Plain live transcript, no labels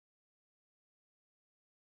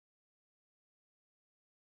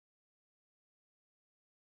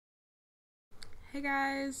Hey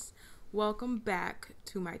guys, welcome back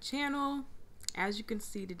to my channel. As you can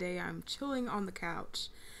see today, I'm chilling on the couch.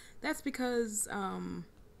 That's because I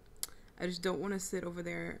just don't want to sit over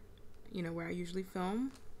there, where I usually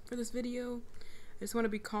film for this video. I just want to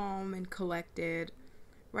be calm and collected.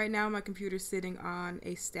 Right now my computer's sitting on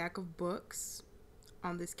a stack of books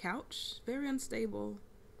on this couch. Very unstable.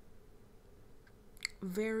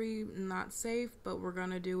 Very not safe, but we're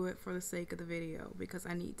gonna do it for the sake of the video because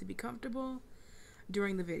I need to be comfortable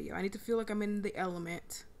during the video. I need to feel like I'm in the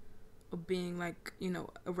element of being like,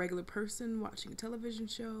 a regular person watching a television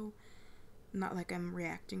show, not like I'm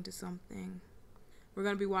reacting to something. We're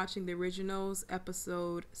going to be watching the originals,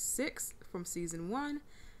 episode 6 from season 1,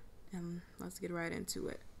 and let's get right into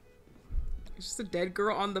it. It's just a dead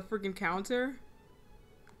girl on the freaking counter.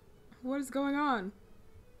 What is going on?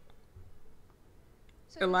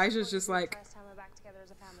 So Elijah's just like, first time we're back together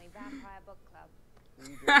as a family vampire book club.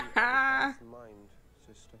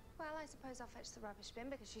 Sister. Well, I suppose I'll fetch the rubbish bin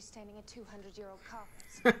because she's staining a 200-year-old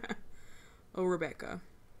carpet. Oh, Rebecca.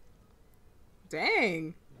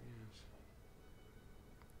 Dang. Yes.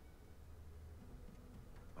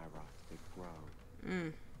 My wrath did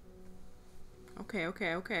grow.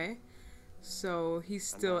 Okay. So he's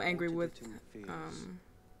still And I angry with watered it in fears.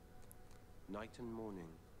 Night and morning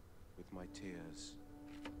with my tears,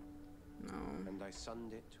 no. and I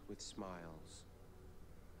sunned it with smiles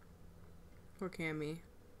Poor Cammy.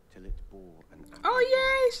 till it bore an apple Oh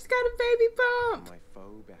yay, she's got a baby bud. bump. My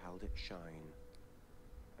foe beheld it shine,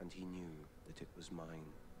 and he knew that it was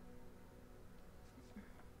mine.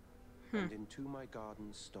 And into my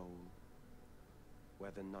garden stole,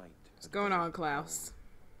 where the night What's going on, Klaus?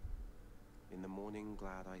 In the morning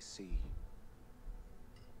glad I see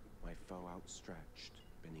my foe outstretched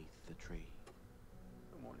beneath the tree.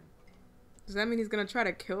 Good morning. Does that mean he's gonna try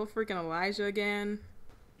to kill freaking Elijah again?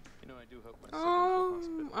 You know, I do hope my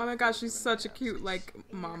Oh my gosh, she's such a cute, like,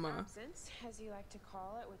 mama. Absence, as you like to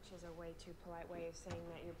call it, which is a way too polite way of saying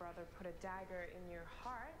that your brother put a dagger in your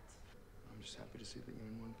heart. I'm just happy to see that you're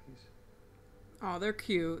in one piece. Oh, they're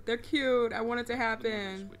cute. They're cute. I want it to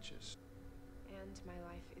happen. Witches. And my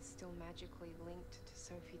life is still magically linked to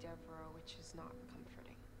Sophie Devereaux, which is not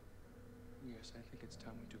comforting. Yes, I think it's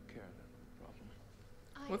time we took care of that problem.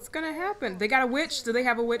 What's gonna happen? They got a witch? Do they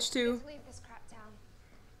have a witch too? Let's leave this crap town.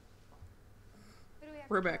 Who do we have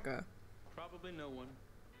to Rebecca. Probably no one.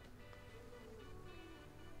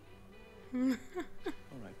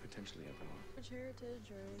 All right, potentially everyone.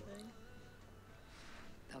 Heritage or anything.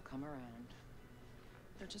 They'll come around.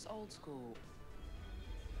 They're just old school.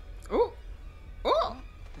 Oh! Oh!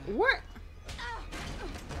 What?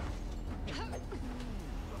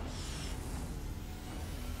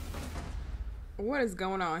 What is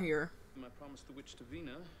going on here? I promised the witch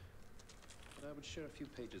Davina that I would share a few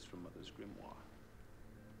pages from Mother's grimoire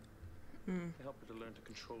to help her to learn to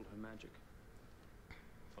control her magic.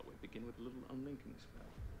 Thought we'd begin with a little unlinking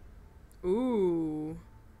spell. Ooh.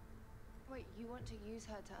 Wait, you want to use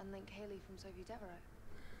her to unlink Haley from Sophie Devereaux?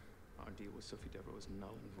 Our deal with Sophie Devereaux was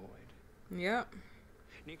null and void. Yep.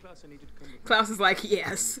 Klaus, I needed to come with Klaus is like,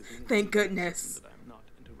 yes, thank goodness. that I'm not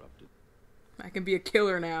interrupted. I can be a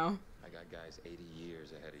killer now. I got guys 80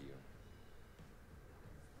 years ahead of you.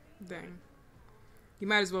 Dang. You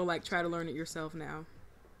might as well, like, try to learn it yourself now.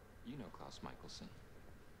 You know Klaus Michelson.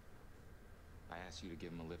 I asked you to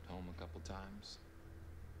give him a lift home a couple times.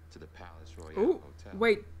 To the Palace Royale Ooh, Hotel.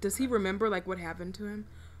 wait, does he remember, like, what happened to him?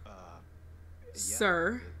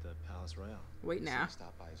 Sir. The Palace Royale. Wait So now. I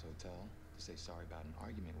stopped by his hotel to say sorry about an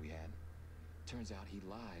argument we had. Turns out he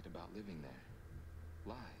lied about living there.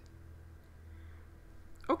 Lied.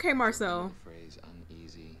 Okay, Marcel. The phrase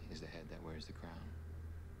uneasy is the head that wears the crown.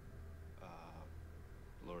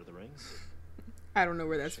 Lord of the Rings. I don't know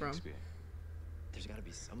where that's from. Shakespeare. There's got to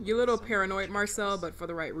be some. You're a little someone paranoid, you can Marcel, trust. but for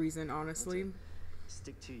the right reason, honestly.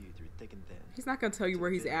 Stick to you through thick and thin. He's not gonna tell you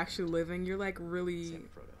where he's actually living. You're, like, really, Same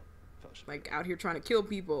Frodo. Fellowship. like, out here trying to kill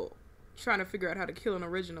people. Trying to figure out how to kill an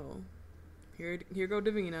original. Here go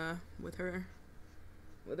Davina with her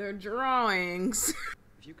drawings.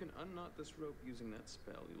 If you can unknot this rope using that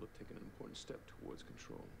spell, you'll have taken an important step towards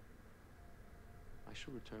control. I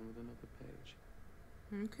shall return with another page.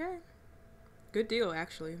 Okay. Good deal,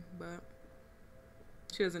 actually, but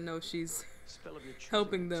she doesn't know she's Spell of your choosing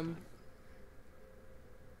helping this them. time.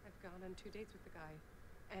 I've gone on 2 dates with the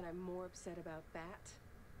guy, and I'm more upset about that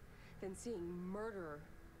than seeing murder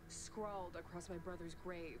scrawled across my brother's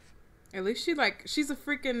grave. At least she's a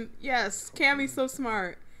freaking, yes, Cammy's so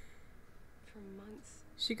smart. For months.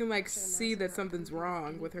 She can, like, After the see that massacre, I something's couldn't do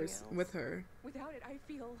wrong with her, anything else. with her. Without it, I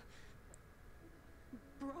feel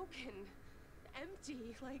broken,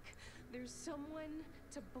 empty, like there's someone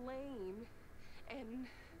to blame, and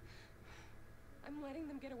I'm letting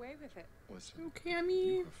them get away with it. Listen,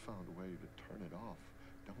 Cammy. you have found a way to turn it off.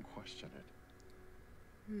 Don't question it.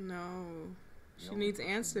 No. The She only needs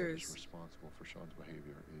person that is answers. responsible for Sean's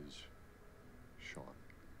behavior is Sean.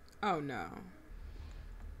 Oh no.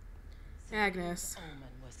 Agnes. The omen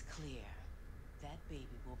was clear. That baby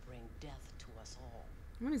will bring death to us all.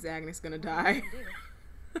 When is Agnes gonna die?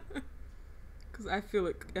 Cause I feel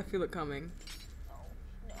it coming. No,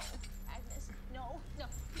 no, Agnes, no, no,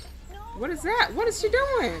 no. What is that? What is she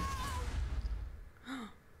doing?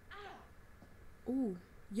 Ooh,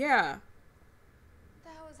 yeah. The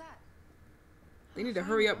hell was that? They need to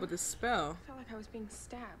hurry up with this spell. I felt like I was being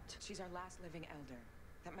stabbed. She's our last living elder.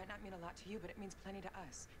 That might not mean a lot to you, but it means plenty to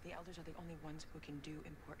us. The elders are the only ones who can do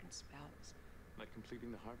important spells. Like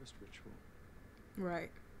completing the harvest ritual. Right.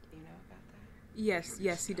 You know about that? Yes,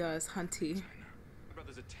 yes, he does, Hunty. My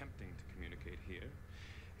brother's attempting to communicate here.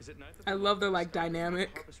 Is it neither I the love their, like, style of the dynamic.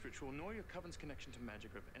 harvest ritual nor your coven's connection to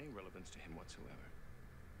magic are of any relevance to him whatsoever?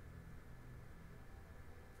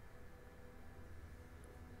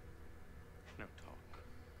 No talk.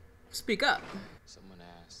 Speak up. Someone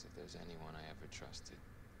asked if there's anyone I ever trusted.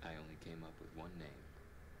 I only came up with one name.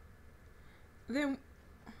 Then,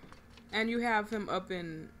 and you have him up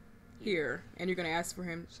in here, and you're gonna ask for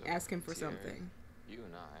him, So ask him for it's here. something. You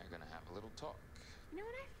and I are gonna have a little talk. You know,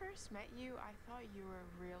 when I first met you, I thought you were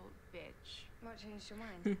a real bitch. What changed your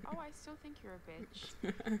mind? Oh, I still think you're a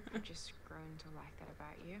bitch. I've just grown to like that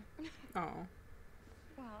about you. Oh,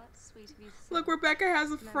 Well, that's sweet of you to say. look, Rebecca has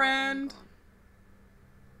a Now that I'm friend. gone.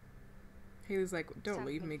 Haley's like, don't Stop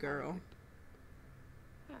leave me, making girl.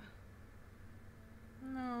 Yeah.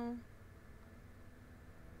 No.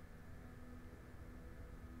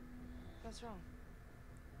 What's wrong?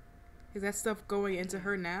 Is that stuff going into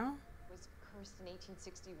her now? Was cursed in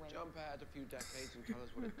 1860 when Jump ahead a few decades and tell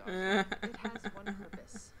us what it does. It has one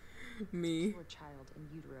purpose. Me. Cure a child in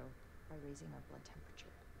utero by raising our blood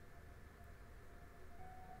temperature.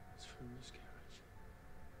 It's for miscarriage.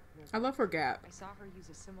 I love her gap. I saw her use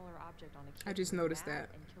a similar object on a kid I just who was noticed mad that.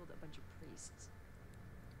 and killed a bunch of priests.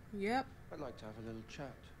 Yep. I'd like to have a little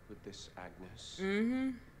chat with this Agnes.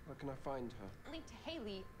 Mm-hmm. Where can I find her? Linked to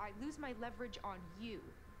Haley, I lose my leverage on you.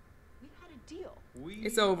 We had a deal.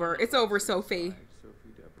 It's over. It's over, Sophie. Sophie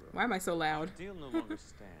Devereaux. Why am I so loud? The deal no longer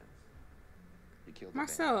stands. You killed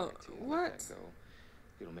Marcel, the vampire, too. what? Let that go.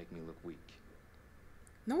 It'll make me look weak.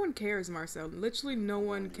 No one cares, Marcel. Literally no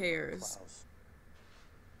one cares.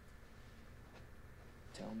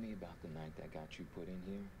 Tell me about the night that got you put in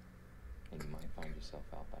here, and you might find yourself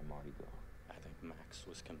out by Mardi Gras. I think Max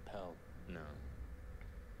was compelled. No.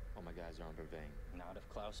 All my guys are on Vervain. Not if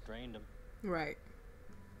Klaus drained him. Right.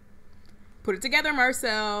 Put it together,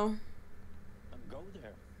 Marcel. Go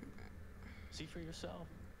there. See for yourself.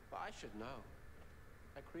 But I should know.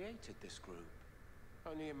 I created this group.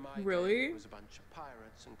 Only in my Really? day it was a bunch of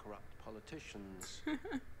pirates and corrupt politicians.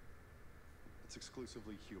 It's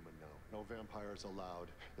exclusively human now. No vampires allowed,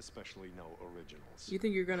 especially no originals. You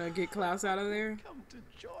think you're gonna get Klaus out of there? Come to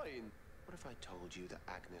join. What if I told you that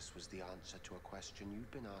Agnes was the answer to a question you've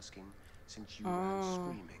been asking since you ran Oh.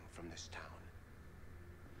 screaming from this town?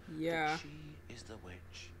 Yeah. That she is the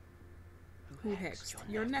witch Who hexed hexed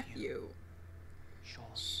your nephew? Sean.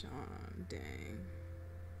 Sean, dang.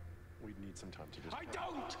 We'd need some time to just. I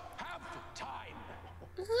don't have time.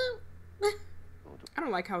 I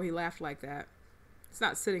don't like how he laughed like that. It's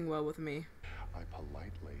not sitting well with me. I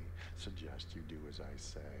politely suggest you do as I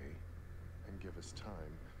say, and give us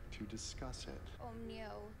time to discuss it. Omnio,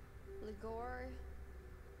 Ligor,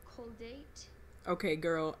 Coldate. Okay,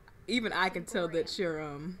 girl. Even I can tell that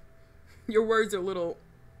your words are a little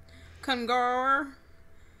Kungar.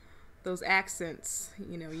 Those accents,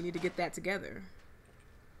 you know, you need to get that together.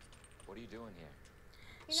 What are you doing here?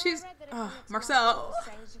 You know, She's I read that if oh, you mix Marcel. multiple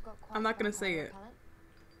strains, you've got quite I'm not gonna a say vampire it. repellent.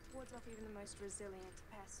 Wards off even the most resilient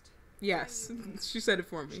pest. Yes, she said it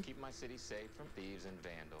for me. Just keep my city safe from thieves and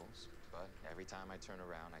vandals. But every time I turn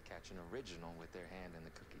around, I catch an original with their hand in the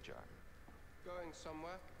cookie jar. Going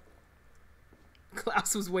somewhere?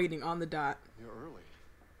 Klaus was waiting on the dot. You're early.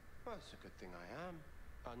 Well, it's a good thing I am.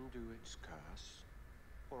 Undo its curse,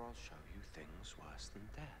 or I'll show you things worse than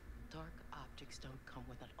death. Dark objects don't come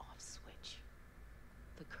with an off switch.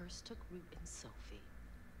 The curse took root in Sophie.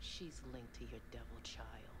 She's linked to your devil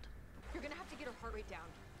child. You're gonna have to get her heart rate down.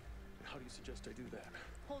 How do you suggest I do that?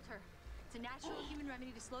 Hold her. It's a natural human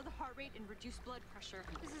remedy to slow the heart rate and reduce blood pressure.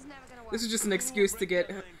 This is never gonna work. This is just an excuse to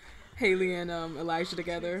get Haley and Elijah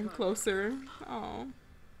together, closer. Oh,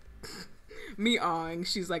 me awing.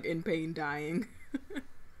 She's like in pain, dying.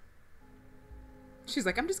 She's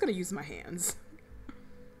like, I'm just gonna use my hands.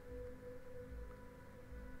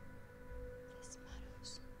 This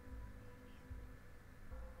matters.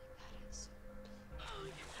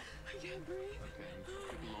 I can't breathe. Okay,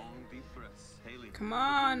 long deep breaths. Haley. Come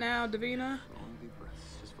on now, Davina. Long deep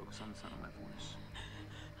breaths. Just focus on the sound of my voice.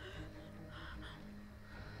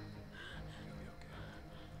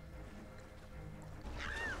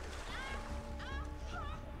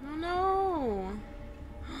 Oh no.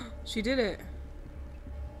 She did it.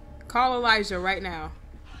 Call Elijah right now.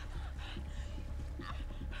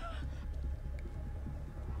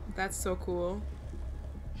 That's so cool.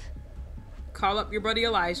 Call up your buddy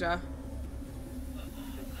Elijah.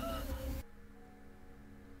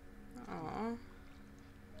 Aw.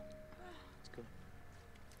 Let's go.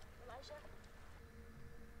 Elijah,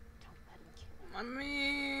 don't let him kill you.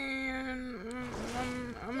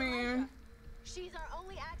 I mean, She's our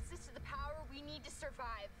only access to the power we need to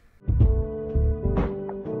survive.